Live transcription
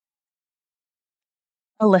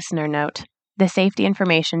A listener note. The safety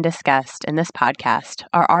information discussed in this podcast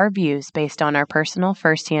are our views based on our personal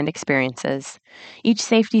firsthand experiences. Each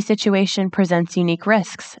safety situation presents unique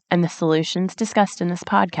risks, and the solutions discussed in this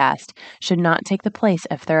podcast should not take the place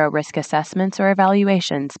of thorough risk assessments or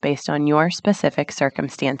evaluations based on your specific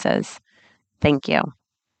circumstances. Thank you.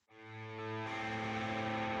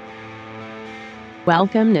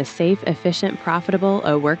 Welcome to Safe, Efficient, Profitable,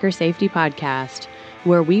 a Worker Safety Podcast,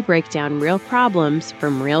 where we break down real problems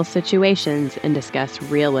from real situations and discuss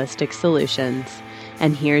realistic solutions.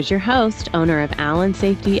 And here's your host, owner of Allen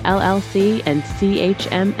Safety LLC and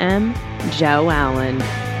CHMM, Joe Allen.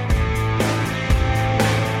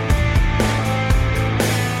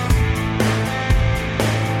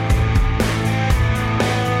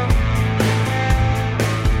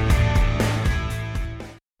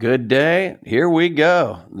 Good day. Here we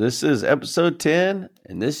go. This is episode 10,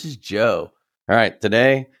 and this is Joe. All right,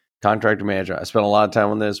 today, contractor management. I spent a lot of time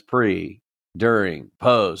on this pre, during,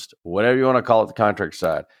 post, whatever you want to call it, the contractor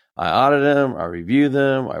side. I audit them, I review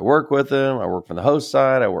them, I work with them, I work from the host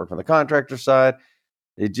side, I work from the contractor side.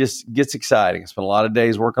 It just gets exciting. I spent a lot of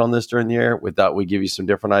days working on this during the year. We thought we'd give you some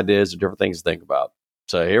different ideas or different things to think about.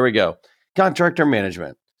 So here we go. Contractor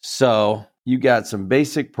management. So you got some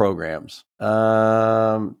basic programs.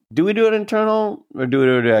 Do we do it internal or do we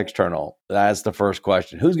do it external? That's the first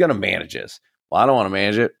question. Who's going to manage this? Well, I don't want to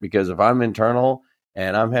manage it because if I'm internal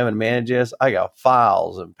and I'm having to manage this, I got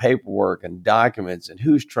files and paperwork and documents and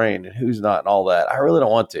who's trained and who's not and all that. I really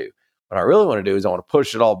don't want to. What I really want to do is I want to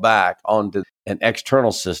push it all back onto an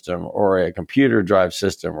external system or a computer drive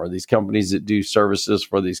system or these companies that do services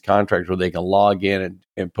for these contractors where they can log in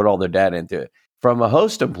and put all their data into it. From a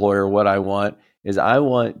host employer, what I want is I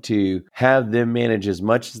want to have them manage as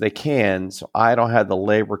much as they can so I don't have the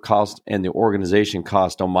labor cost and the organization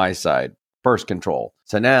cost on my side. First control.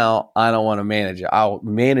 So now I don't want to manage it. I'll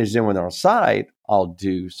manage them when they're on site. I'll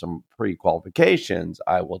do some pre-qualifications.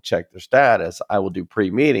 I will check their status. I will do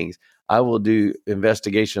pre-meetings. I will do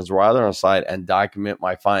investigations while they're on site and document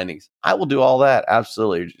my findings. I will do all that.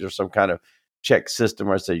 Absolutely. There's some kind of check system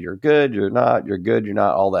where I say, you're good, you're not, you're good, you're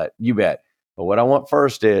not, all that. You bet. But what I want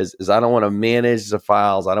first is I don't want to manage the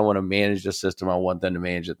files. I don't want to manage the system. I want them to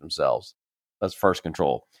manage it themselves. That's first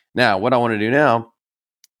control. Now, what I want to do now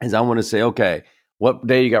is I want to say, okay, what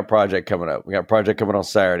day you got project coming up? We got project coming on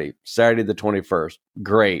Saturday the 21st.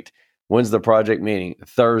 Great. When's the project meeting?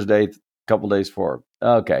 Thursday, a couple days forward.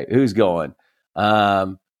 Okay, who's going?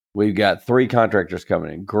 We've got 3 contractors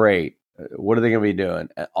coming in. Great. What are they going to be doing?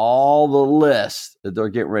 And all the lists that they're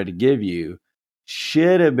getting ready to give you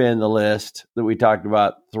should have been the list that we talked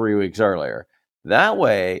about 3 weeks earlier. That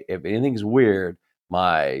way, if anything's weird,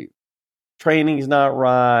 my training's not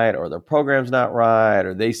right, or the program's not right,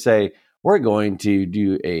 or they say, we're going to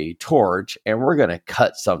do a torch and we're going to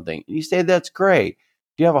cut something. And you say, that's great.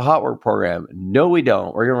 Do you have a hot work program? No, we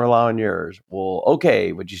don't. We're going to rely on yours. Well,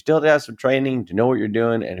 okay, but you still have to have some training to know what you're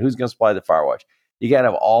doing and who's going to supply the firewatch. You got to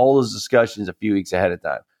have all those discussions a few weeks ahead of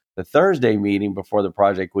time. The Thursday meeting before the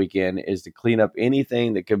project weekend is to clean up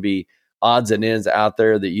anything that could be odds and ends out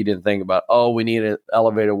there that you didn't think about. Oh, we need an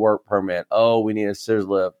elevated work permit. Oh, we need a scissor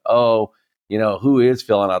lift. Oh, who is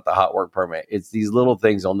filling out the hot work permit? It's these little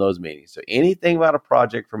things on those meetings. So anything about a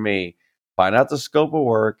project for me, find out the scope of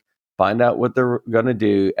work, find out what they're going to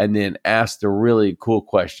do, and then ask the really cool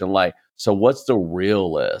question like, so what's the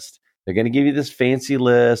real list? They're going to give you this fancy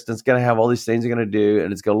list. And it's going to have all these things they're going to do,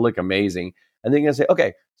 and it's going to look amazing. And then you're going to say,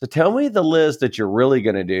 okay, so tell me the list that you're really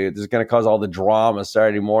going to do. This is going to cause all the drama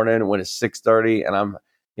Saturday morning when it's 6:30 and I'm,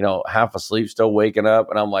 half asleep, still waking up.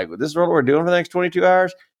 And I'm like, well, this is what we're doing for the next 22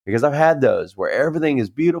 hours? Because I've had those where everything is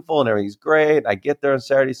beautiful and everything's great. I get there on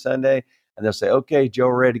Saturday, Sunday, and they'll say, okay, Joe,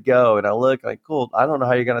 we're ready to go. And I look like, cool, I don't know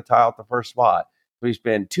how you're going to tie out the first spot. We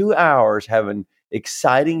spend 2 hours having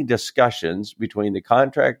exciting discussions between the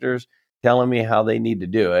contractors telling me how they need to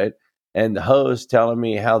do it and the host telling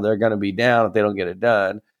me how they're going to be down if they don't get it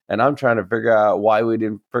done. And I'm trying to figure out why we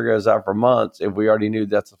didn't figure this out for months if we already knew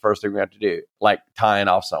that's the first thing we have to do, like tying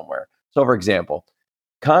off somewhere. So, for example,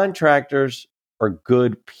 contractors are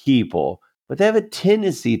good people, but they have a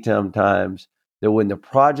tendency sometimes that when the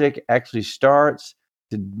project actually starts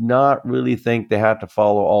to not really think they have to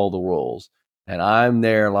follow all the rules. And I'm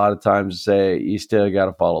there a lot of times to say, you still got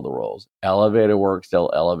to follow the rules. Elevator work, still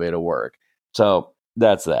elevator work. So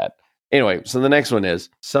that's that. Anyway, so the next one is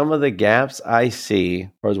some of the gaps I see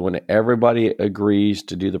is when everybody agrees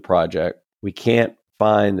to do the project, we can't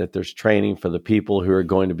find that there's training for the people who are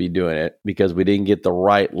going to be doing it because we didn't get the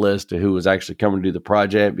right list of who was actually coming to do the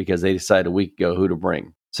project because they decided a week ago who to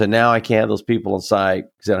bring. So now I can't have those people on site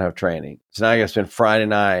because they don't have training. So now I got to spend Friday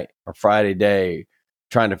night or Friday day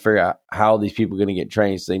trying to figure out how these people are going to get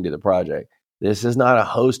trained so they can do the project. This is not a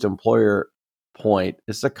host employer point.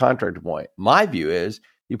 It's a contractor point. My view is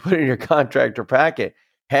you put in your contractor packet,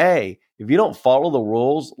 hey, if you don't follow the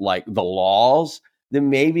rules, like the laws, then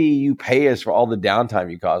maybe you pay us for all the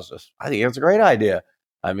downtime you caused us. I think that's a great idea.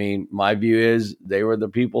 I mean, my view is they were the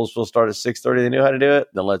people supposed to start at 6:30. They knew how to do it.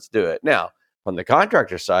 Then let's do it. Now, from the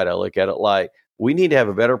contractor side, I look at it like we need to have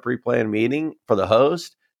a better pre-planned meeting for the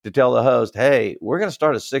host to tell the host, hey, we're going to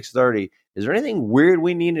start at 6:30. Is there anything weird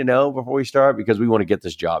we need to know before we start? Because we want to get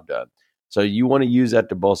this job done. So you want to use that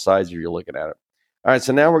to both sides if you're looking at it. All right,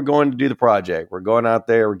 so now we're going to do the project. We're going out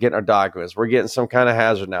there. We're getting our documents. We're getting some kind of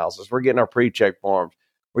hazard analysis. We're getting our pre-check forms.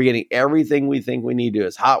 We're getting everything we think we need to do.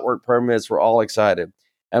 It's hot work permits. We're all excited.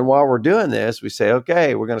 And while we're doing this, we say,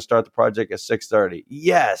 okay, we're going to start the project at 6:30.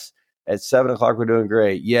 Yes. At 7 o'clock, we're doing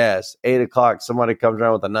great. Yes. 8 o'clock, somebody comes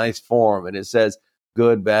around with a nice form and it says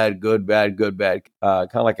good, bad, good, bad, good, bad. Kind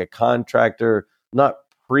of like a contractor, not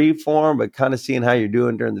pre-form, but kind of seeing how you're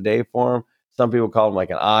doing during the day form. Some people call them like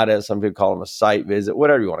an audit. Some people call them a site visit,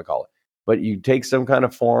 whatever you want to call it. But you take some kind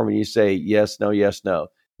of form and you say yes, no, yes, no.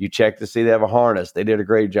 You check to see they have a harness. They did a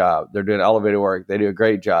great job. They're doing elevator work. They do a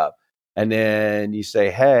great job. And then you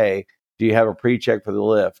say, hey, do you have a pre-check for the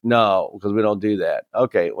lift? No, because we don't do that.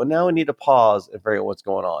 Okay, well, now we need to pause and figure out what's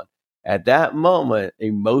going on. At that moment,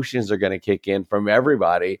 emotions are going to kick in from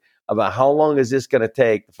everybody about how long is this going to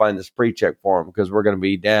take to find this pre-check form because we're going to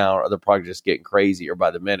be down or the project's getting crazier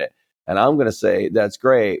by the minute. And I'm going to say, that's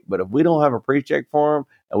great. But if we don't have a pre-check form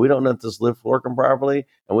and we don't know if this lift's working properly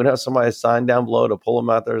and we don't have somebody sign down below to pull them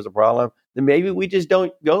out there as a problem, then maybe we just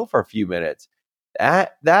don't go for a few minutes.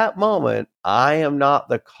 At that moment, I am not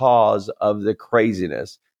the cause of the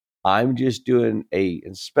craziness. I'm just doing a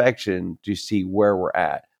inspection to see where we're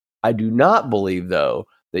at. I do not believe, though,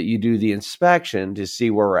 that you do the inspection to see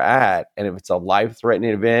where we're at. And if it's a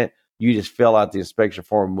life-threatening event, you just fill out the inspection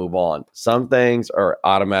form and move on. Some things are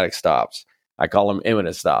automatic stops. I call them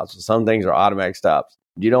imminent stops. Some things are automatic stops.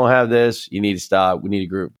 You don't have this, you need to stop. We need a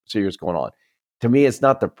group. See what's going on. To me, it's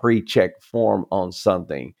not the pre-check form on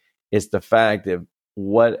something. It's the fact of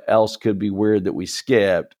what else could be weird that we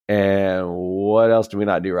skipped and what else do we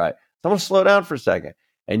not do right. So I'm going to slow down for a second.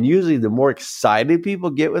 And usually the more excited people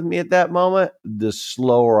get with me at that moment, the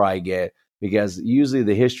slower I get, because usually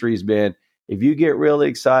the history has been, if you get really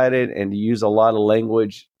excited and you use a lot of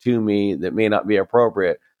language to me that may not be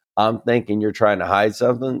appropriate, I'm thinking you're trying to hide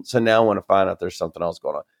something. So now I want to find out there's something else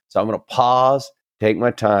going on. So I'm going to pause, take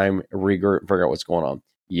my time, regroup, and figure out what's going on.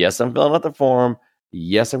 Yes, I'm filling out the form.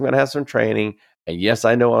 Yes, I'm going to have some training. And yes,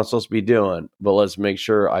 I know what I'm supposed to be doing, but let's make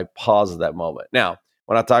sure I pause at that moment. Now,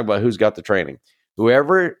 when I talk about who's got the training,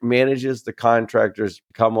 whoever manages the contractors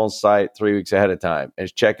come on site 3 weeks ahead of time and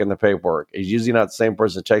is checking the paperwork is usually not the same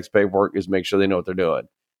person that checks paperwork, is make sure they know what they're doing.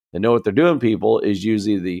 They know what they're doing, people, is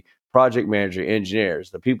usually the project manager,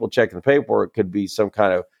 engineers. The people checking the paperwork could be some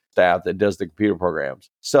kind of staff that does the computer programs.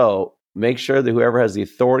 So make sure that whoever has the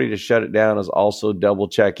authority to shut it down is also double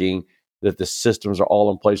checking that the systems are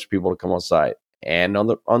all in place for people to come on site. And on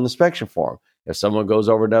the inspection form, if someone goes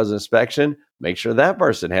over and does an inspection, make sure that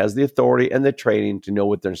person has the authority and the training to know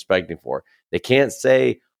what they're inspecting for. They can't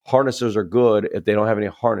say harnesses are good if they don't have any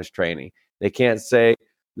harness training. They can't say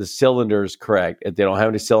the cylinder is correct if they don't have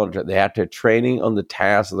any cylinder. They have to have training on the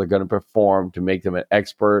tasks that they're going to perform to make them an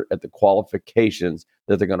expert at the qualifications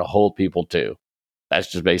that they're going to hold people to.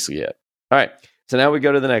 That's just basically it. All right. So now we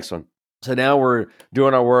go to the next one. So now we're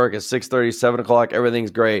doing our work at 6:30, 7 o'clock.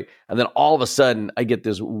 Everything's great. And then all of a sudden, I get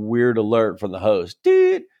this weird alert from the host.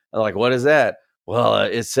 Dude, I'm like, what is that? Well,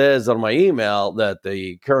 it says on my email that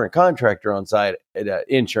the current contractor on site,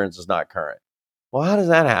 insurance is not current. Well, how does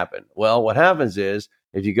that happen? Well, what happens is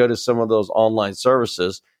if you go to some of those online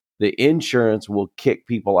services, the insurance will kick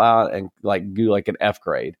people out and like do like an F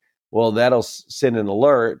grade. Well, that'll send an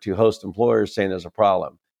alert to host employers saying there's a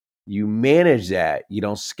problem. You manage that. You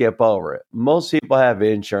don't skip over it. Most people have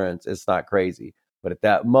insurance. It's not crazy. But at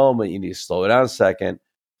that moment, you need to slow it down a second,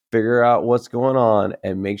 figure out what's going on,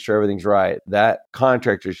 and make sure everything's right. That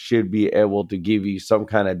contractor should be able to give you some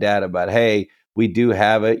kind of data about, hey, we do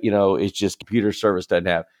have it. You know, it's just computer service doesn't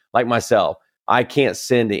have. Like myself, I can't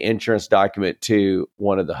send the insurance document to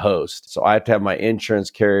one of the hosts. So I have to have my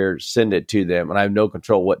insurance carrier send it to them, and I have no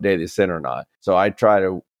control what day they send or not. So I try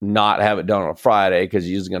to not have it done on a Friday because it's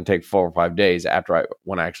usually going to take 4 or 5 days after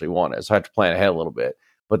when I actually want it. So I have to plan ahead a little bit.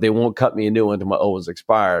 But they won't cut me a new one until my old one's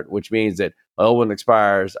expired, which means that my old one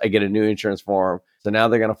expires, I get a new insurance form. So now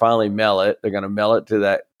they're going to finally mail it. They're going to mail it to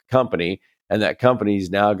that company, and that company is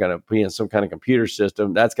now going to be in some kind of computer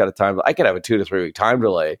system. That's got a time. I could have a 2 to 3 week time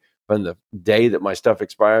delay from the day that my stuff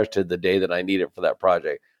expires to the day that I need it for that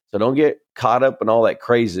project. So don't get caught up in all that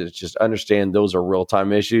craziness. Just understand those are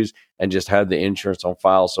real-time issues and just have the insurance on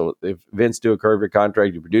file. So if events do occur of your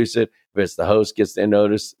contract, you produce it. If it's the host gets the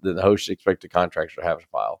notice, then the host should expect the contractor to have a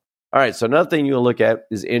file. All right, so another thing you will look at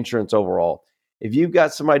is insurance overall. If you've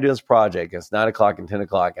got somebody doing this project, it's 9 o'clock and 10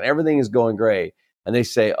 o'clock, and everything is going great, and they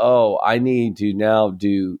say, oh, I need to now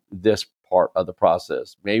do this part of the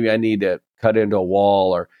process. Maybe I need to cut into a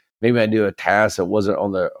wall, or maybe I do a task that wasn't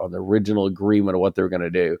on the original agreement of what they were going to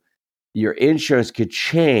do. Your insurance could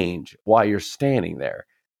change while you're standing there.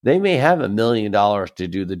 They may have $1 million to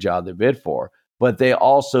do the job they bid for, but they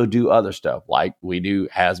also do other stuff, like we do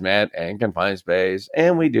hazmat and confined space,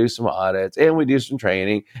 and we do some audits, and we do some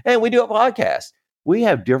training, and we do a podcast. We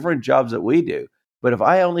have different jobs that we do. But if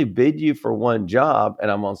I only bid you for one job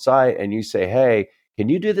and I'm on site and you say, hey, can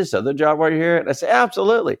you do this other job while you're here? And I say,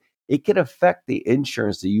 absolutely. It could affect the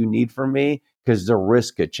insurance that you need from me because the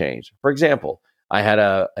risk could change. For example, I had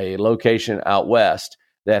a location out west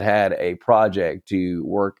that had a project to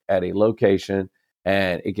work at a location,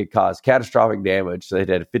 and it could cause catastrophic damage. So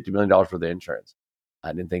they had $50 million for the insurance.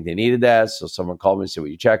 I didn't think they needed that. So someone called me and said, will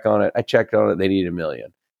you check on it? I checked on it. They needed $1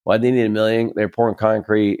 million. Why did they need $1 million? They're pouring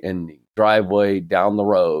concrete in the driveway down the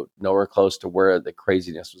road, nowhere close to where the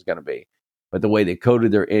craziness was going to be. But the way they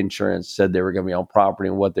coded their insurance said they were going to be on property,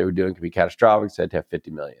 and what they were doing could be catastrophic, said to have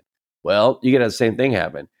 $50 million. Well, you could have the same thing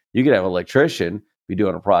happen. You could have an electrician be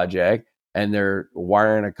doing a project, and they're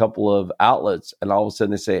wiring a couple of outlets, and all of a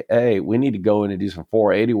sudden they say, hey, we need to go in and do some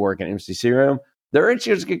 480 work in MCC room. Their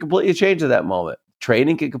insurance can completely change at that moment.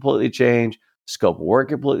 Training can completely change. Scope of work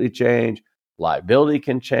completely change. Liability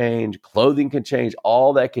can change, clothing can change,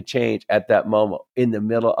 all that could change at that moment in the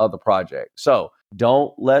middle of the project. So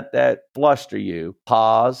don't let that fluster you.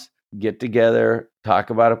 Pause, get together,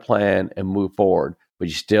 talk about a plan, and move forward. But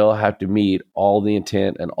you still have to meet all the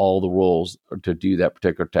intent and all the rules to do that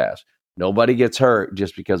particular task. Nobody gets hurt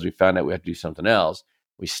just because we found out we have to do something else.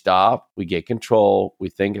 We stop, we get control, we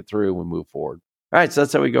think it through, we move forward. All right, so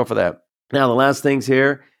that's how we go for that. Now, the last things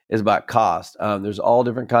here is about cost. There's all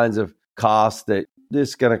different kinds of costs that this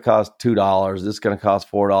is going to cost $2, this is going to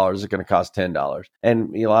cost $4, this is going to cost $10.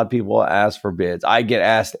 And a lot of people ask for bids. I get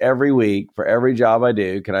asked every week for every job I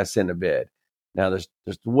do, can I send a bid? Now, there's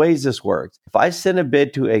ways this works. If I send a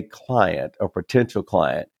bid to a client or potential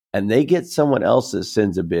client and they get someone else that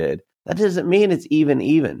sends a bid, that doesn't mean it's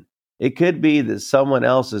even. It could be that someone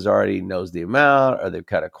else already knows the amount, or they've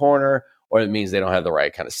cut a corner, or it means they don't have the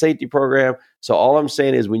right kind of safety program. So all I'm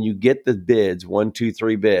saying is when you get the bids, 1, 2,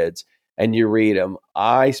 3 bids, and you read them,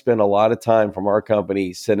 I spend a lot of time from our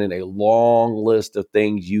company sending a long list of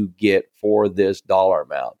things you get for this dollar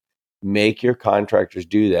amount. Make your contractors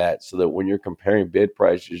do that so that when you're comparing bid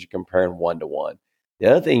prices, you're comparing 1-to-1. The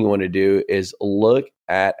other thing you want to do is look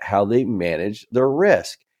at how they manage their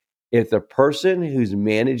risk. If the person who's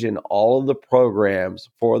managing all of the programs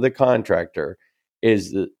for the contractor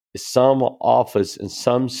is some office in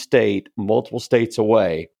some state, multiple states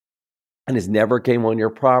away, and has never came on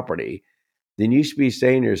your property, then you should be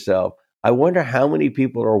saying to yourself, I wonder how many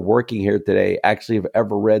people are working here today actually have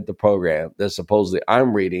ever read the program that supposedly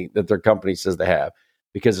I'm reading that their company says they have.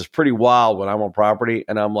 Because it's pretty wild when I'm on property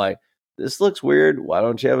and I'm like, this looks weird. Why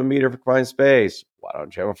don't you have a meter for confined space? Why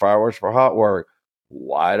don't you have a fireworks for hot work?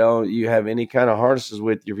 Why don't you have any kind of harnesses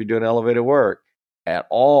with you if you're doing elevated work at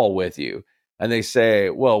all with you? And they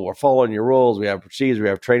say, well, we're following your rules. We have procedures. We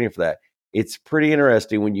have training for that. It's pretty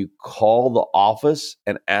interesting when you call the office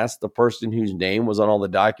and ask the person whose name was on all the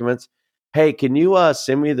documents, hey, can you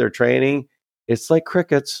send me their training? It's like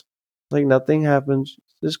crickets. Like nothing happens.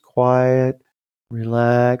 Just quiet,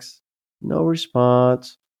 relax, no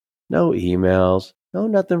response, no emails, no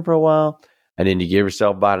nothing for a while. And then you give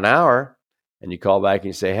yourself about an hour and you call back and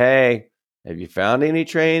you say, hey, have you found any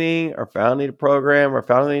training or found any program or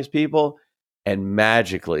found any of these people? And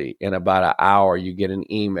magically, in about an hour, you get an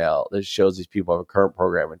email that shows these people have a current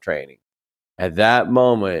program and training. At that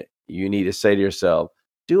moment, you need to say to yourself,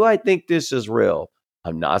 do I think this is real?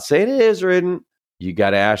 I'm not saying it is written. You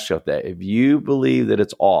got to ask yourself that. If you believe that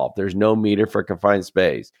it's off, there's no meter for confined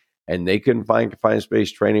space, and they couldn't find confined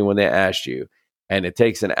space training when they asked you, and it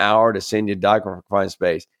takes an hour to send you a document for confined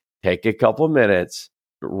space, take a couple of minutes,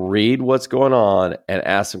 read what's going on, and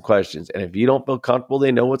ask some questions. And if you don't feel comfortable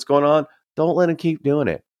they know what's going on, don't let them keep doing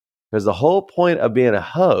it. Because the whole point of being a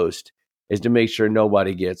host is to make sure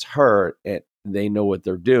nobody gets hurt and they know what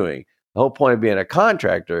they're doing. The whole point of being a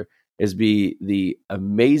contractor is be the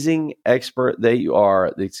amazing expert that you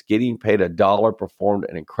are that's getting paid $1, performed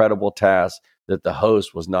an incredible task that the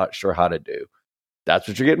host was not sure how to do. That's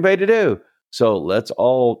what you're getting paid to do. So let's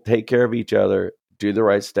all take care of each other, do the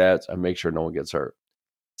right steps, and make sure no one gets hurt.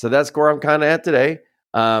 So that's where I'm kind of at today.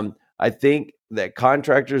 I think that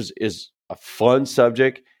contractors is a fun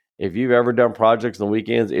subject. If you've ever done projects on the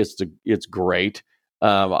weekends, it's great.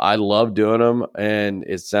 I love doing them, and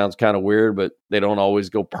it sounds kind of weird, but they don't always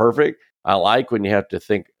go perfect. I like when you have to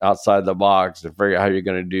think outside the box and figure out how you're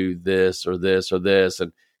going to do this or this or this.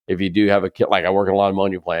 And if you do have like I work in a lot of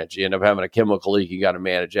ammonia plants, you end up having a chemical leak, you got to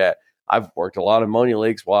manage that. I've worked a lot of ammonia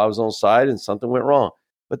leaks while I was on site and something went wrong.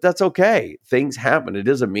 But that's okay. Things happen. It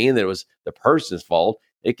doesn't mean that it was the person's fault.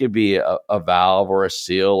 It could be a valve or a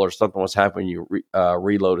seal or something was happening. You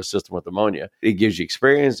reload a system with ammonia. It gives you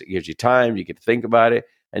experience. It gives you time. You get to think about it.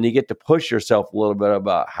 And you get to push yourself a little bit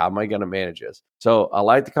about how am I going to manage this? So I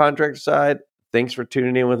like the contractor side. Thanks for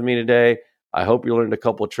tuning in with me today. I hope you learned a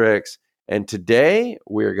couple of tricks. And today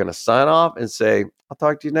we're going to sign off and say, I'll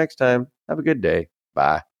talk to you next time. Have a good day.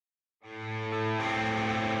 Bye.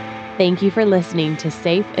 Thank you for listening to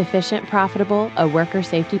Safe, Efficient, Profitable, a worker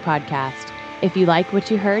safety podcast. If you like what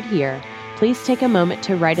you heard here, please take a moment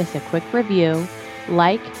to write us a quick review,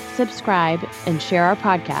 like, subscribe, and share our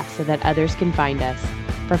podcast so that others can find us.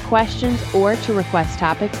 For questions or to request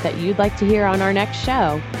topics that you'd like to hear on our next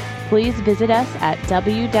show, please visit us at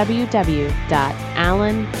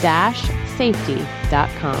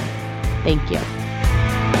www.allen-safety.com. Thank you.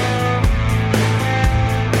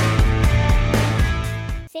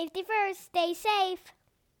 Safety first. Stay safe.